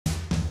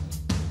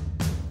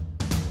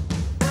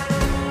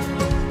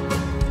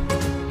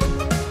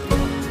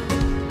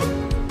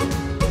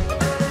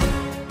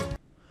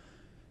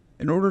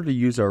In order to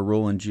use our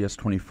Roland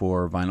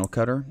GS-24 Vinyl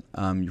Cutter,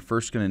 you're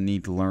first going to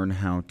need to learn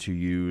how to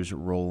use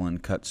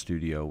Roland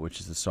CutStudio, which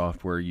is the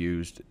software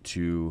used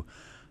to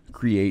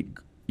create,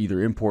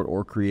 either import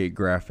or create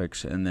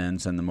graphics and then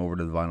send them over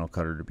to the vinyl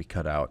cutter to be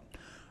cut out.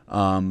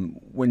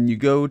 When you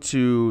go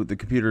to the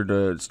computer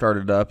to start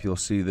it up, you'll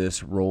see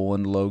this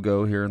Roland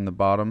logo here in the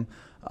bottom.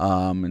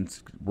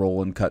 It's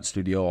Roland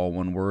CutStudio, all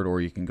one word,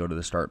 or you can go to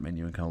the Start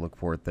menu and kind of look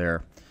for it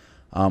there.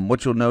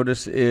 What you'll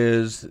notice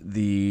is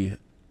the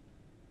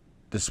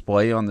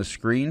display on the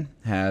screen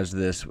has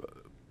this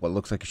what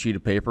looks like a sheet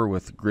of paper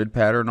with grid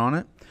pattern on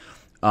it,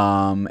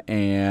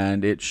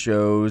 and it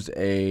shows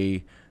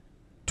a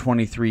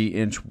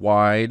 23-inch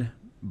wide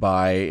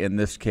by, in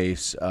this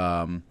case,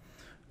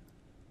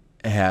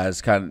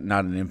 has kind of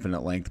not an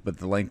infinite length, but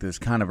the length is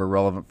kind of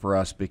irrelevant for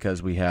us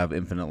because we have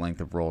infinite length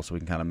of roll, so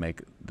we can kind of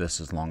make this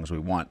as long as we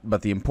want.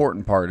 But the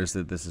important part is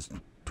that this is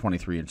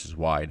 23 inches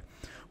wide,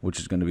 which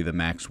is going to be the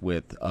max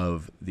width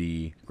of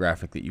the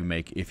graphic that you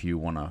make if you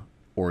want to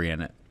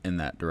orient it in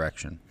that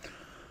direction.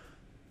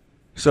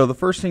 So the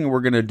first thing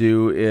we're going to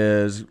do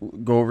is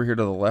go over here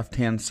to the left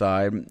hand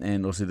side,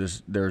 and you'll see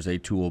there's a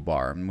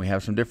toolbar, and we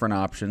have some different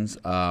options.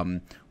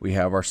 We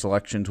have our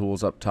selection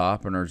tools up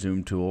top and our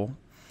zoom tool.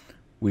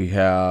 We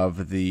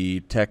have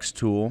the text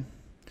tool,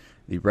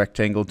 the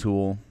rectangle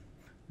tool,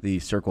 the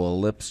circle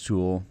ellipse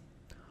tool,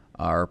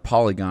 our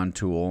polygon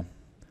tool,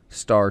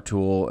 star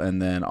tool,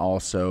 and then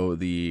also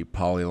the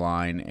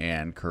polyline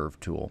and curve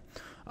tool.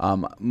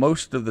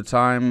 Most of the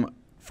time,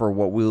 for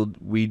what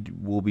we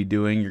will be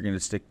doing, you're going to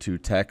stick to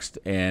text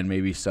and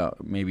maybe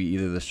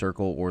either the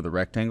circle or the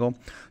rectangle.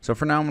 So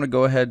for now, I'm going to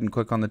go ahead and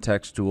click on the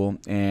text tool,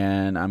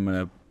 and I'm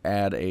going to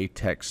add a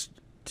text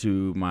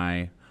to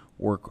my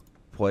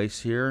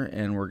workplace here,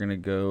 and we're going to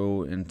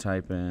go and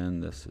type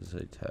in, this is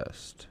a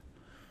test.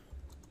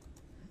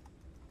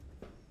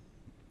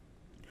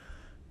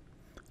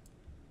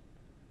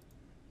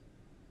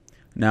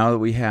 Now that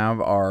we have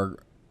our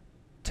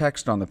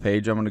text on the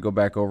page, I'm going to go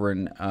back over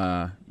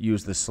and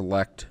use the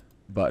select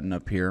button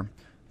up here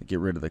to get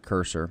rid of the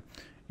cursor,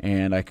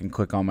 and I can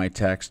click on my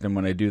text, and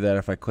when I do that,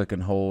 if I click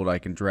and hold, I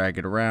can drag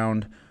it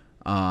around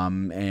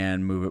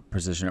and move it,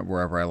 position it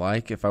wherever I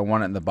like. If I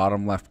want it in the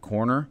bottom left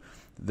corner,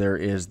 there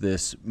is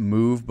this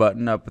move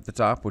button up at the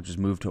top, which is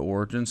move to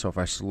origin. So if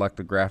I select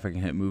the graphic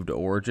and hit move to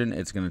origin,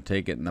 it's going to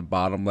take it in the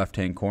bottom left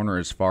hand corner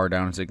as far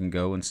down as it can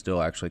go and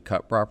still actually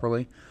cut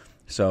properly.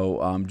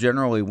 So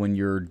generally, when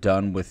you're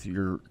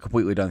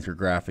completely done with your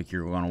graphic,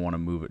 you're going to want to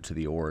move it to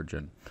the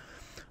origin.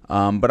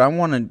 But I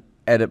want to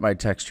edit my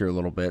text here a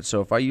little bit. So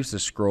if I use the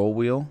scroll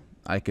wheel,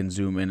 I can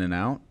zoom in and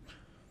out.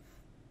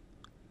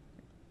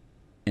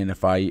 And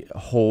if I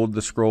hold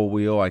the scroll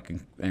wheel, I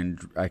can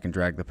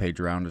drag the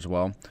page around as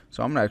well.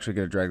 So I'm actually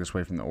going to drag this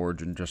away from the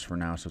origin just for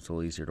now, so it's a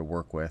little easier to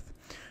work with.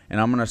 And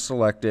I'm going to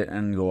select it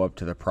and go up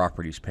to the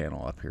Properties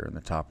panel up here in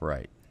the top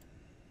right.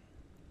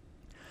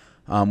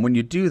 When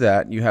you do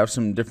that, you have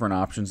some different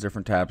options,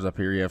 different tabs up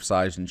here. You have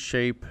size and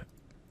shape,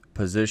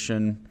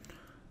 position,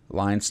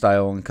 line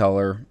style and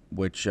color,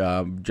 which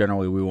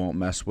generally we won't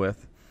mess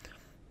with,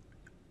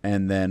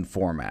 and then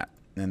format.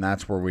 And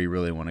that's where we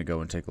really want to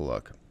go and take a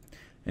look.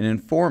 And in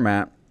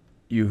format,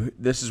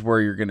 this is where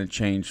you're going to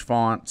change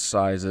fonts,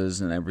 sizes,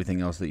 and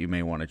everything else that you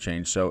may want to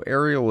change. So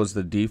Arial is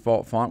the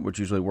default font, which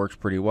usually works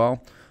pretty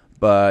well.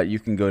 But you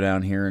can go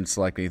down here and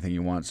select anything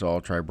you want. So I'll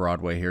try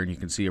Broadway here, and you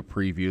can see a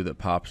preview that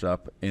pops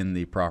up in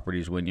the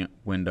Properties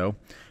window.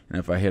 And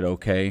if I hit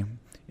OK,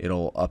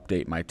 it'll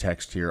update my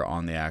text here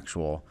on the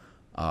actual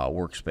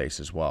workspace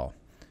as well.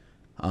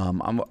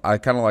 I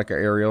kind of like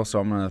Arial,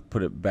 so I'm going to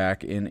put it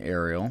back in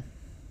Arial.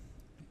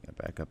 Get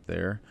back up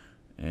there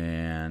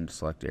and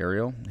select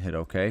Arial. Hit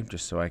OK,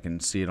 just so I can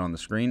see it on the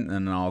screen.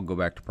 And then I'll go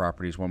back to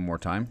Properties one more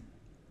time.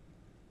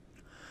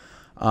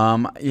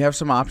 You have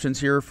some options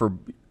here for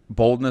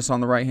boldness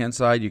on the right hand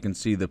side. You can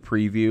see the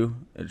preview.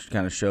 It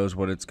kind of shows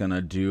what it's going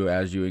to do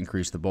as you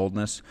increase the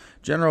boldness.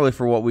 Generally,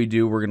 for what we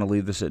do, we're going to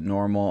leave this at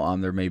normal.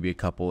 There may be a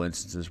couple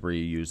instances where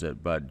you use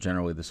it, but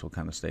generally this will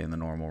kind of stay in the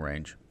normal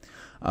range.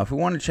 If we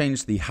want to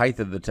change the height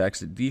of the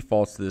text, it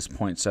defaults to this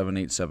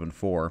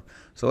 0.7874.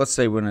 So let's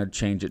say we're going to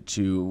change it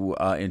to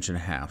 1.5 inches.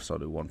 So I'll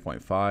do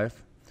 1.5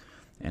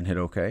 and hit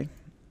OK.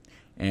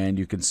 And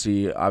you can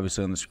see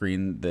obviously on the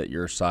screen that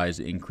your size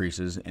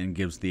increases and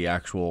gives the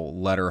actual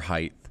letter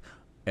height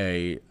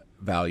a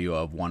value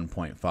of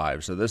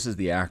 1.5. So this is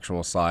the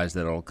actual size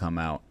that will come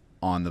out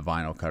on the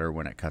vinyl cutter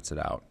when it cuts it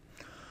out.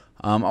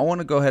 I want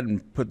to go ahead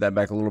and put that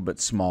back a little bit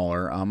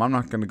smaller. I'm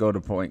not going to go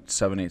to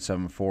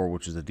 0.7874,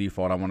 which is the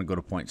default. I want to go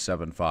to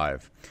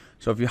 0.75.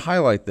 So if you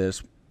highlight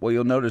this, well,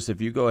 you'll notice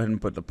if you go ahead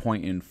and put the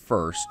point in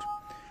first,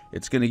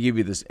 it's going to give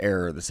you this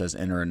error that says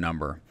enter a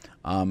number.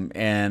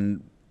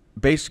 And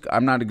basically,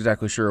 I'm not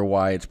exactly sure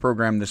why it's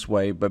programmed this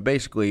way, but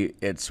basically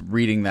it's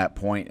reading that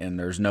point and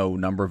there's no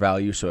number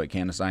value, so it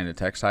can't assign a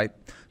text height.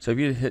 So if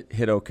you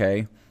hit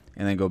OK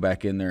and then go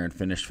back in there and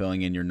finish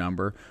filling in your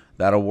number,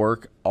 that'll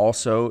work.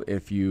 Also,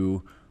 if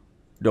you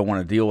don't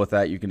want to deal with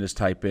that, you can just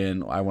type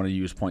in, I want to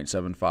use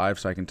 0.75,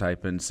 so I can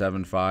type in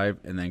 75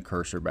 and then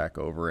cursor back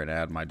over and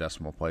add my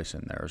decimal place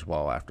in there as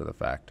well after the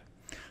fact.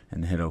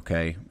 And hit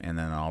OK, and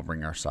then I'll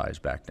bring our size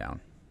back down.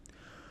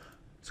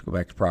 Let's go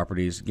back to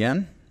properties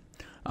again.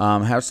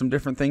 Have some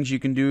different things you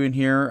can do in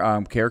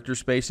here. Character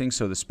spacing,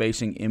 so the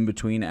spacing in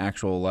between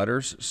actual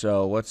letters.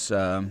 So let's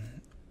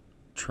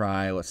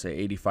try, let's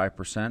say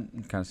 85%,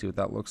 and kind of see what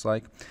that looks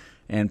like.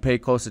 And pay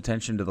close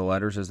attention to the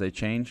letters as they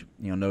change.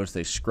 You'll notice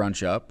they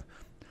scrunch up.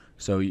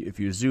 So if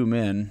you zoom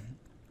in,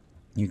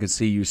 you can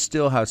see you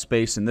still have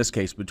space, in this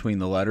case, between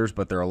the letters,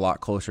 but they're a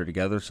lot closer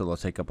together, so they'll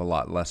take up a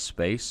lot less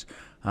space.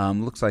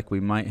 Looks like we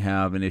might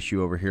have an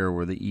issue over here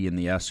where the E and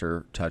the S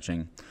are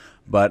touching.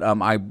 But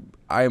I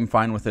am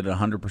fine with it at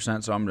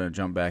 100%, so I'm going to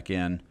jump back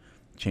in,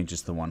 change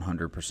this to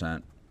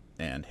 100%,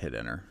 and hit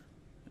enter.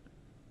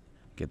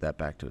 Get that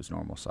back to its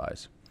normal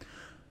size.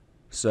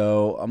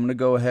 So I'm going to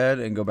go ahead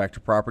and go back to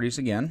properties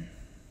again.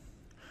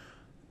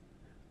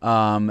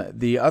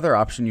 The other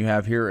option you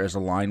have here is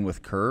align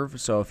with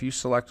curve. So if you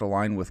select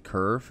align with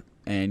curve,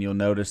 and you'll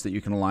notice that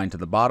you can align to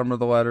the bottom of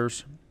the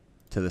letters,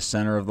 to the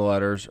center of the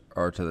letters,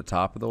 or to the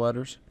top of the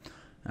letters.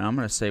 And I'm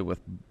going to say with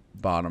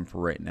bottom for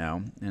right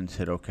now and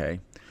hit OK.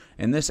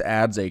 And this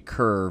adds a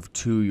curve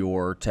to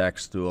your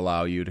text to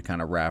allow you to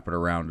kind of wrap it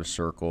around a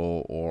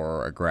circle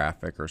or a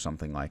graphic or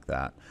something like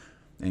that.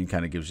 And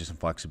kind of gives you some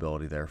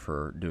flexibility there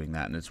for doing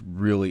that. And it's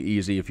really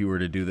easy. If you were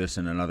to do this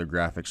in another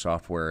graphic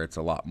software, it's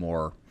a lot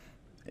more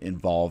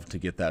involved to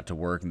get that to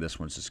work, and this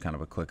one's just kind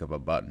of a click of a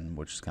button,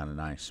 which is kind of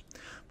nice.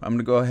 But I'm going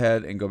to go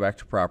ahead and go back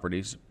to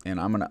properties,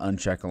 and I'm going to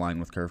uncheck align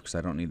with curve because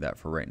I don't need that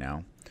for right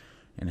now,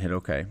 and hit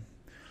OK.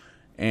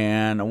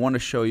 And I want to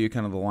show you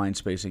kind of the line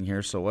spacing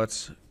here, so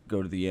let's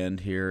go to the end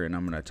here, and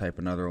I'm going to type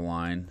another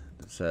line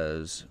that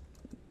says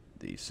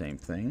the same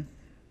thing,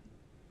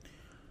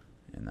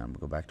 and then I'm going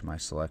to go back to my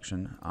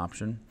selection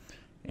option,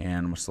 and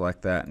I'm going to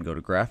select that and go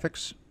to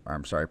graphics, or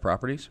I'm sorry,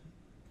 properties.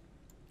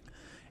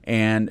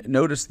 And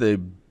notice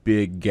the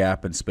big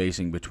gap in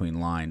spacing between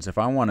lines. If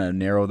I want to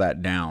narrow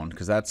that down,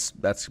 because that's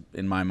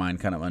in my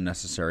mind kind of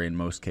unnecessary in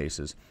most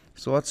cases.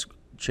 So let's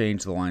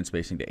change the line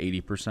spacing to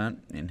 80%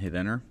 and hit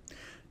enter.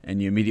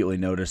 And you immediately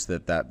notice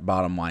that that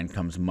bottom line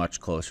comes much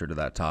closer to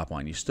that top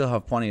line. You still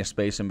have plenty of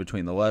space in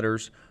between the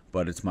letters,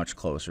 but it's much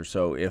closer.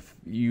 So if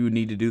you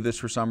need to do this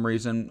for some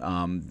reason,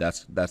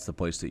 that's the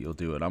place that you'll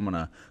do it. I'm going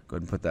to go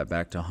ahead and put that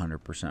back to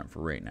 100%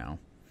 for right now.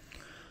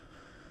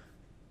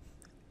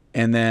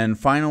 And then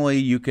finally,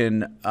 you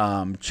can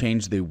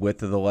change the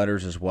width of the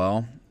letters as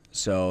well.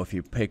 So if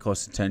you pay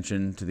close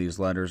attention to these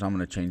letters, I'm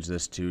going to change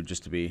this to,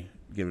 just to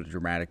give it a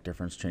dramatic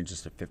difference, change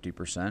this to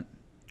 50%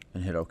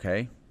 and hit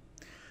OK.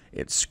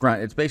 It's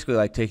basically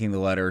like taking the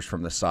letters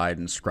from the side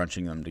and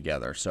scrunching them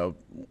together. So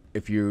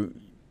if you're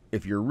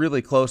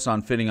really close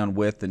on fitting on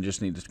width and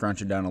just need to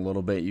scrunch it down a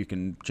little bit, you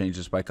can change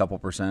this by a couple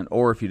 %.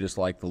 Or if you just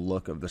like the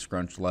look of the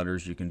scrunched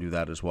letters, you can do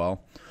that as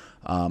well.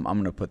 I'm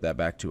going to put that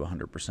back to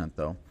 100%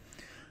 though.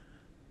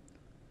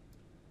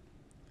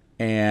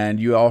 And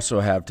you also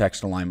have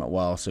text alignment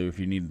well, so if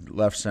you need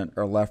left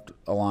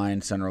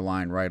align, center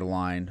align, right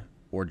align,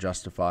 or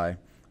justify,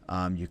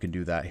 you can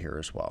do that here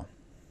as well.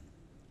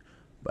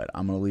 But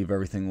I'm going to leave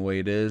everything the way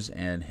it is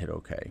and hit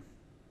OK.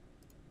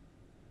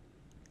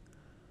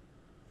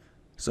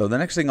 So the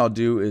next thing I'll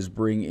do is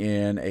bring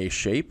in a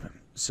shape.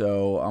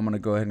 So I'm going to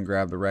go ahead and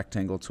grab the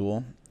rectangle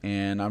tool,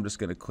 and I'm just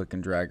going to click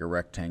and drag a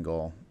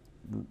rectangle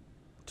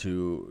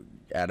to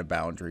add a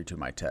boundary to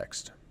my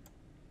text.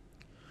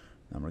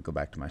 I'm going to go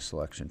back to my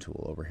selection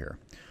tool over here.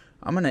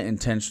 I'm going to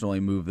intentionally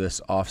move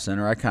this off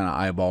center. I kind of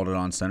eyeballed it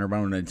on center, but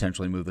I'm going to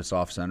intentionally move this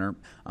off center.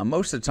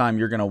 Most of the time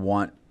you're going to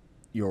want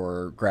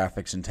your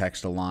graphics and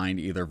text aligned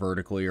either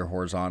vertically or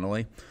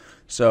horizontally.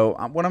 So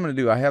what I'm going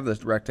to do, I have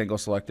this rectangle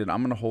selected.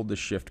 I'm going to hold the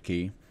Shift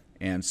key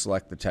and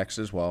select the text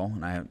as well.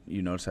 And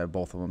you notice I have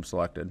both of them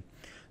selected.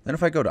 Then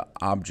if I go to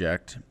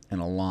Object and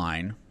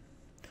Align,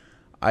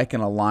 I can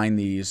align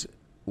these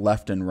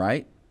left and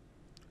right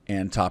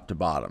and top to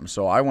bottom.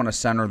 So I want to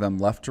center them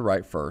left to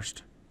right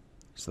first.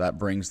 So that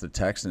brings the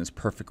text and it's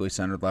perfectly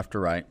centered left to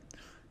right.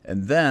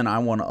 And then I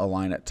want to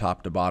align it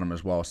top to bottom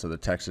as well, so the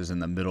text is in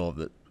the middle of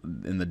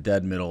in the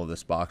dead middle of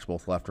this box,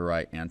 both left to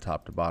right and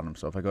top to bottom.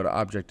 So if I go to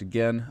Object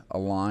again,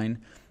 Align,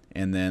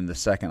 and then the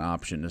second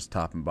option is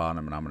top and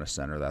bottom, and I'm going to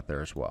center that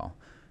there as well.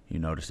 You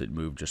notice it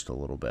moved just a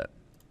little bit.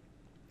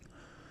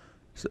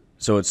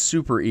 So it's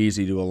super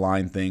easy to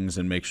align things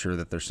and make sure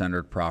that they're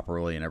centered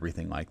properly and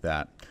everything like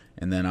that.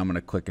 And then I'm going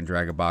to click and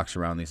drag a box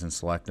around these and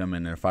select them.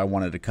 And if I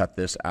wanted to cut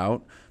this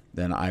out,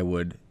 then I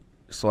would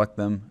select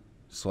them,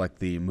 select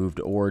the Move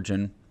to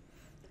Origin,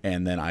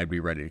 and then I'd be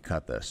ready to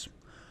cut this.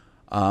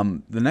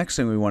 The next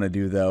thing we want to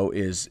do, though,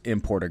 is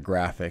import a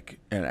graphic,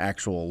 an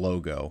actual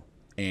logo,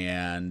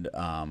 and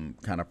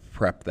kind of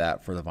prep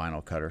that for the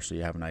vinyl cutter so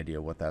you have an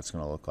idea what that's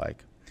going to look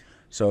like.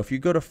 So if you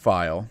go to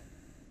File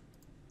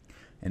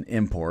and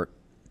Import,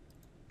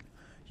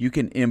 you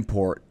can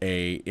import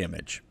a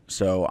image.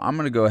 So I'm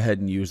going to go ahead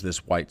and use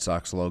this White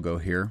Sox logo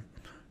here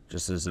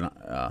just as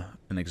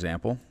an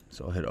example.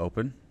 So I'll hit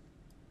Open.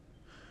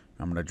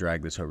 I'm going to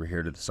drag this over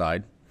here to the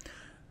side.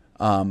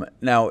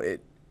 Now,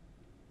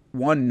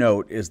 one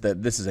note is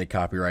that this is a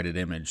copyrighted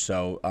image,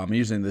 so I'm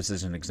using this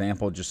as an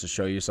example just to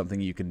show you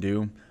something you can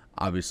do.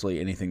 Obviously,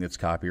 anything that's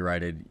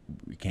copyrighted,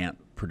 we can't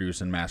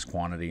produce in mass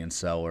quantity and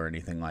sell or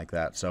anything like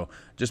that. So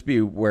just be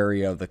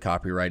wary of the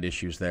copyright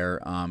issues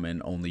there,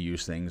 and only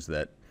use things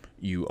that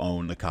you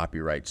own the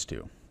copyrights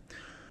to.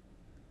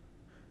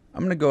 I'm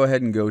going to go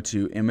ahead and go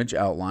to Image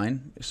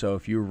Outline. So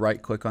if you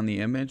right-click on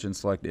the image and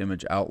select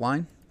Image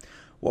Outline,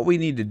 what we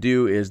need to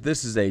do is,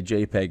 this is a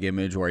JPEG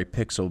image or a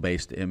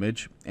pixel-based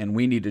image, and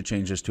we need to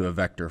change this to a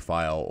vector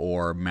file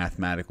or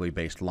mathematically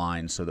based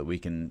lines so that we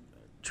can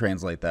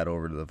translate that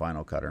over to the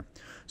Vinyl Cutter.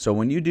 So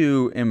when you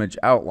do Image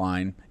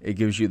Outline, it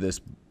gives you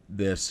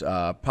this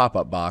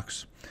pop-up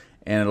box,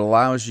 and it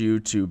allows you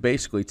to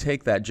basically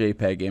take that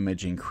JPEG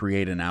image and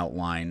create an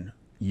outline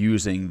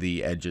using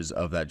the edges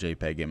of that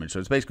JPEG image. So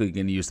it's basically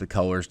going to use the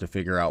colors to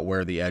figure out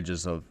where the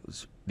edges of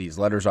these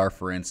letters are,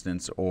 for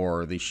instance,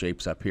 or these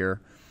shapes up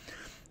here,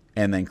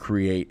 and then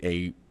create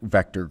a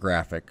vector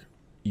graphic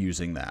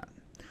using that.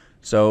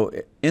 So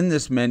in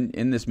this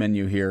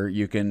menu here,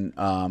 you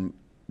can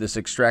this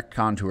extract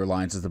contour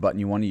lines is the button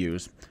you want to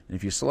use. And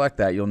if you select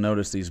that, you'll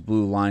notice these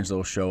blue lines that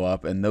will show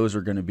up, and those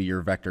are going to be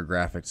your vector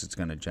graphics it's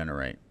going to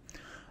generate.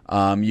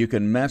 You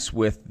can mess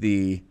with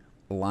the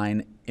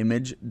line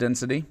image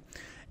density,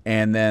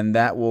 and then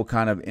that will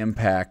kind of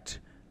impact,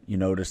 you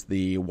notice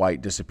the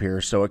white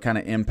disappears, so it kind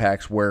of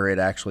impacts where it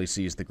actually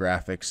sees the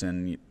graphics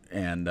and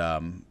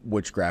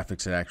which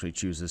graphics it actually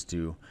chooses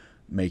to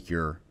make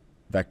your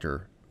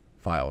vector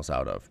files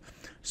out of.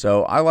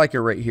 So I like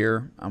it right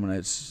here. I'm going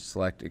to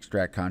select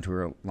extract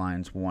contour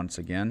lines once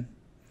again,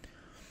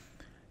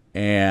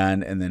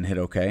 and then hit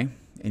OK.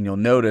 And you'll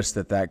notice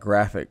that that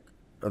graphic,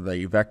 or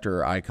the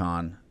vector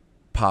icon,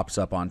 pops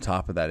up on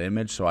top of that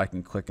image. So I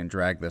can click and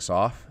drag this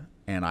off,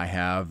 and I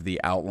have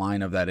the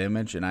outline of that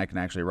image, and I can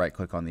actually right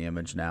click on the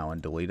image now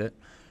and delete it.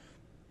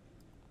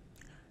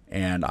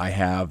 And I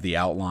have the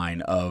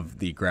outline of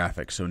the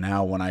graphic. So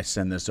now when I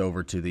send this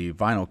over to the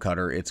Vinyl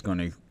Cutter, it's going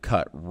to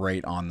cut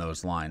right on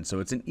those lines. So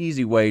it's an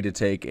easy way to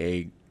take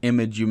a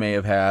image you may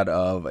have had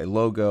of a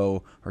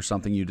logo or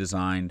something you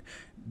designed,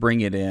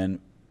 bring it in,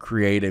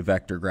 create a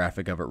vector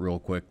graphic of it real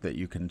quick that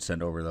you can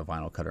send over to the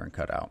Vinyl Cutter and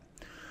cut out.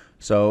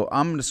 So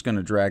I'm just going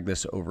to drag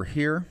this over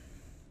here,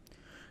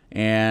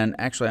 and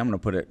actually I'm going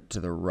to put it to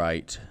the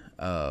right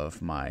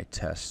of my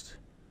test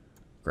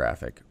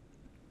graphic.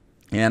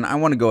 And I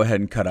want to go ahead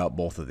and cut out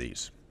both of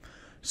these.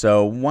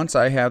 So once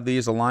I have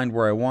these aligned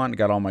where I want,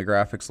 got all my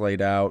graphics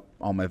laid out,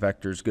 all my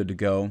vectors good to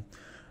go,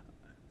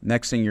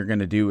 next thing you're going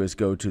to do is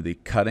go to the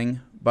cutting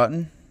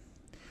button.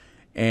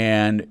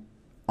 And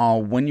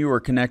when you are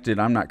connected,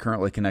 I'm not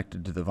currently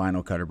connected to the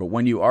Vinyl Cutter, but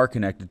when you are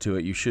connected to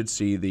it, you should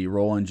see the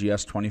Roland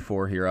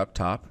GS-24 here up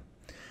top.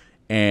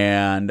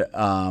 And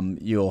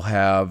you'll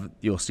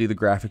see the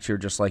graphics here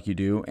just like you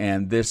do,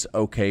 and this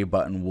OK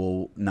button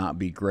will not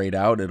be grayed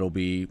out. It'll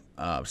be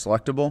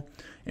selectable,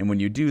 and when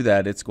you do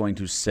that, it's going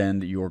to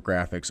send your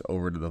graphics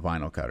over to the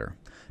Vinyl Cutter.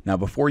 Now,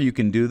 before you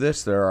can do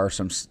this, there's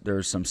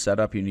some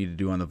setup you need to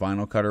do on the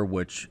Vinyl Cutter,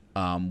 which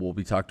will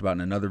be talked about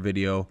in another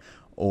video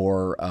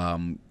or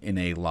in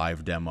a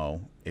live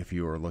demo if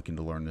you are looking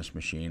to learn this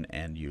machine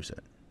and use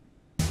it.